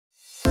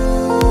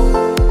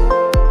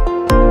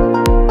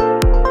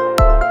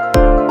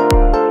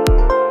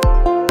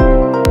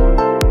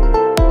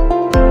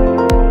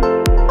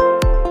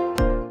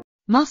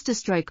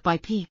Masterstroke by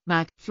P.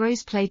 Mag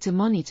throws play to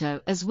Monito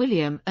as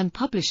William and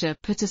publisher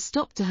put a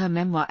stop to her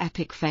memoir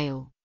epic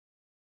fail.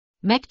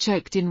 Meg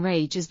choked in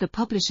rage as the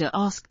publisher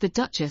asked the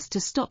Duchess to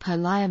stop her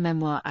liar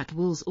memoir at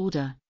Wool's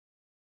order.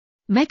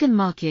 Meghan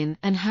Markle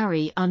and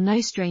Harry are no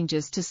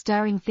strangers to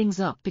stirring things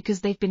up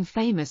because they've been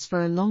famous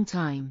for a long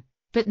time,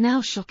 but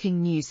now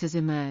shocking news has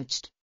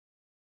emerged.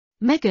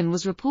 Meghan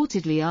was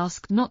reportedly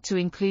asked not to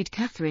include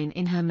Catherine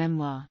in her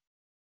memoir.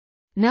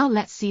 Now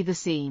let's see the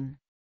scene.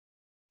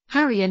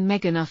 Harry and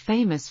Meghan are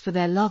famous for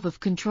their love of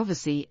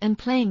controversy and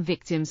playing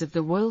victims of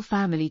the royal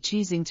family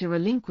choosing to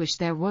relinquish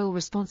their royal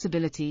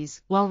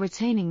responsibilities while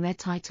retaining their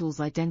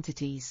titles'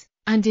 identities,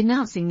 and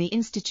denouncing the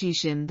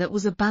institution that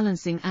was a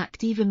balancing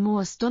act even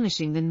more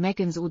astonishing than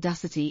Meghan's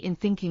audacity in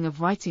thinking of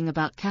writing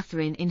about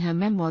Catherine in her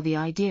memoir. The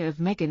idea of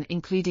Meghan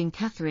including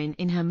Catherine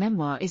in her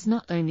memoir is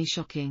not only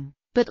shocking,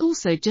 but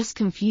also just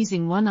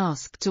confusing. One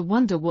asks to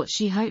wonder what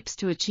she hopes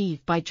to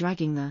achieve by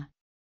dragging the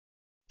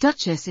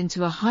Duchess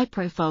into a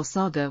high-profile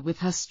saga with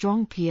her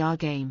strong PR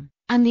game,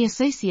 and the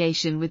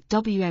association with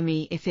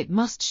WME. If it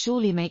must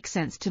surely make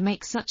sense to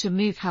make such a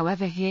move.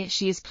 However, here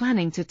she is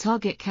planning to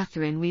target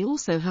Catherine. We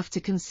also have to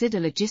consider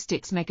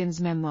logistics.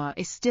 Meghan's memoir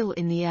is still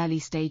in the early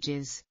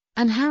stages,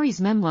 and Harry's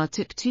memoir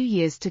took 2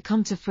 years to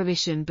come to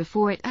fruition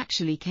before it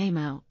actually came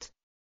out.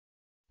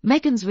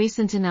 Meghan's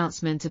recent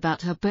announcement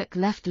about her book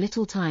left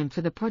little time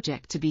for the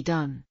project to be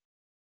done.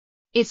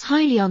 It's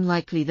highly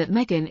unlikely that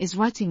Meghan is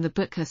writing the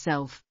book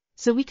herself,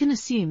 so we can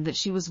assume that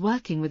she was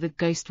working with a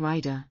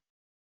ghostwriter.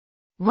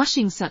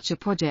 Rushing such a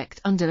project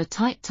under a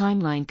tight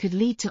timeline could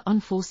lead to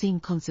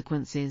unforeseen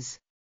consequences.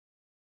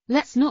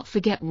 Let's not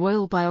forget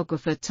royal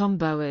biographer Tom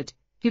Boward,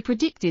 who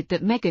predicted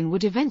that Meghan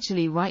would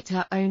eventually write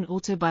her own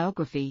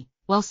autobiography,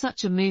 while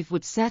such a move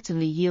would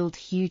certainly yield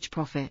huge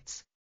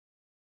profits.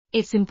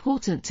 It's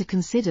important to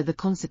consider the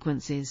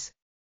consequences.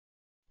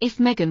 If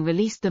Meghan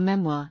released the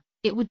memoir,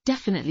 it would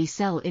definitely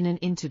sell in an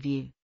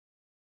interview.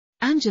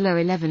 Angela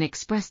 11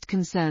 expressed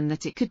concern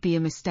that it could be a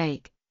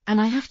mistake,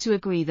 and I have to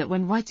agree that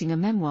when writing a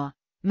memoir,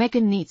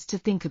 Meghan needs to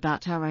think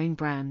about her own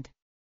brand.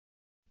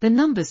 The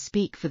numbers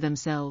speak for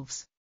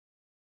themselves.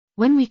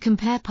 When we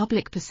compare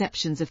public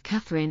perceptions of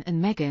Catherine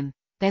and Meghan,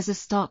 there's a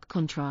stark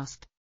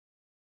contrast.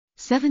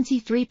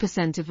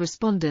 73% of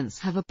respondents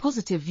have a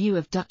positive view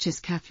of Duchess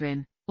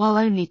Catherine, while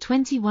only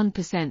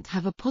 21%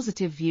 have a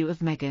positive view of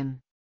Meghan.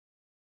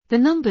 The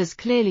numbers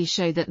clearly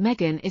show that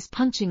Meghan is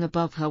punching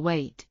above her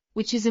weight,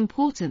 which is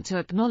important to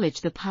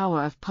acknowledge the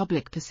power of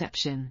public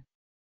perception.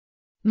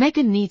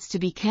 Meghan needs to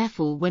be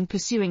careful when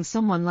pursuing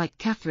someone like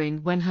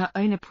Catherine when her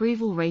own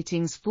approval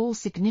ratings fall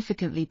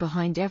significantly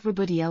behind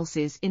everybody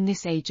else's in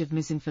this age of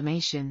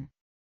misinformation.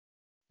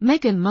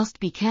 Meghan must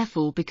be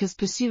careful because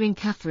pursuing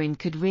Catherine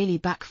could really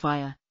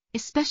backfire,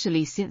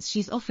 especially since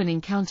she's often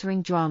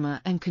encountering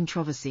drama and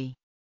controversy.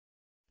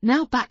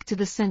 Now back to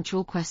the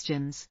central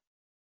questions.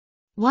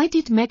 Why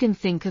did Meghan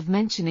think of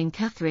mentioning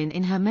Catherine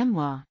in her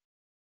memoir?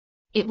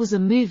 It was a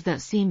move that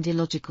seemed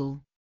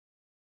illogical.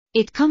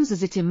 It comes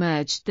as it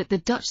emerged that the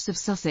Duchess of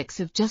Sussex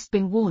have just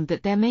been warned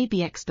that there may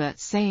be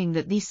experts saying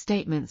that these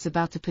statements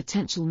about a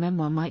potential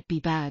memoir might be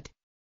bad.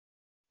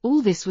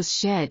 All this was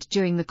shared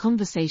during the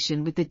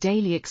conversation with the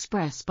Daily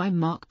Express by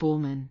Mark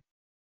Borman.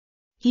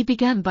 He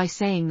began by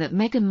saying that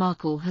Meghan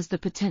Markle has the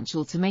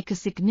potential to make a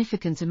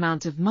significant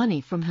amount of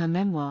money from her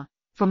memoir,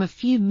 from a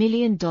few $1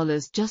 million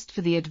just for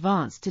the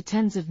advance to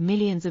tens of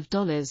millions of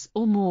dollars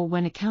or more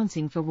when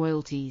accounting for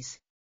royalties,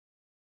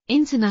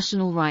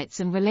 international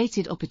rights and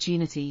related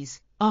opportunities.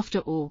 After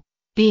all,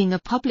 being a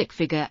public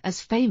figure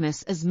as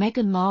famous as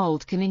Meghan Markle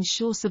can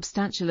ensure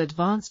substantial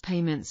advance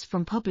payments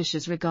from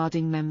publishers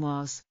regarding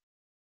memoirs.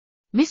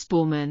 Miss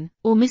Borman,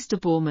 or Mr.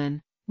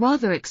 Borman,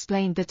 rather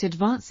explained that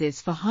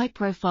advances for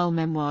high-profile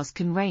memoirs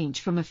can range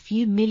from a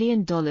few $1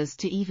 million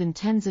to even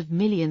tens of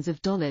millions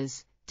of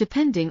dollars,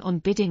 depending on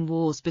bidding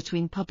wars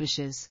between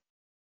publishers.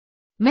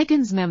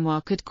 Meghan's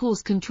memoir could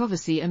cause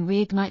controversy and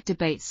reignite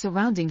debates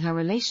surrounding her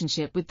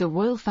relationship with the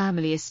royal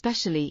family,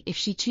 especially if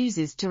she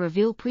chooses to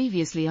reveal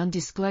previously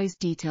undisclosed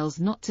details.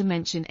 Not to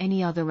mention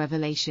any other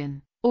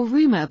revelation or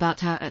rumor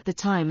about her at the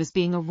time as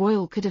being a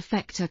royal could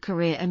affect her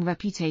career and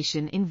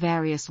reputation in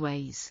various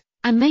ways,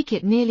 and make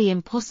it nearly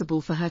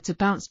impossible for her to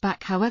bounce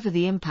back. However,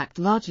 the impact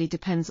largely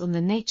depends on the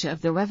nature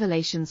of the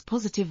revelations.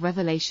 Positive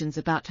revelations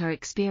about her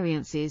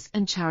experiences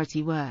and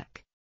charity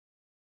work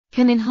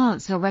can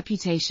enhance her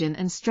reputation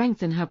and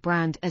strengthen her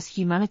brand as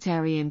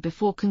humanitarian.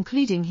 Before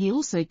concluding, he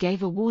also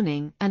gave a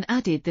warning and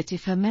added that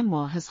if her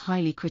memoir has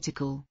highly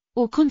critical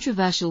or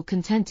controversial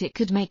content, it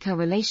could make her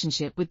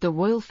relationship with the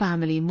royal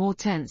family more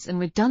tense and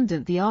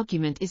redundant. The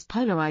argument is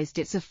polarized.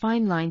 It's a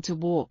fine line to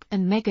walk,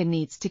 and Meghan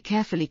needs to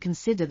carefully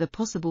consider the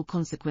possible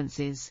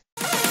consequences.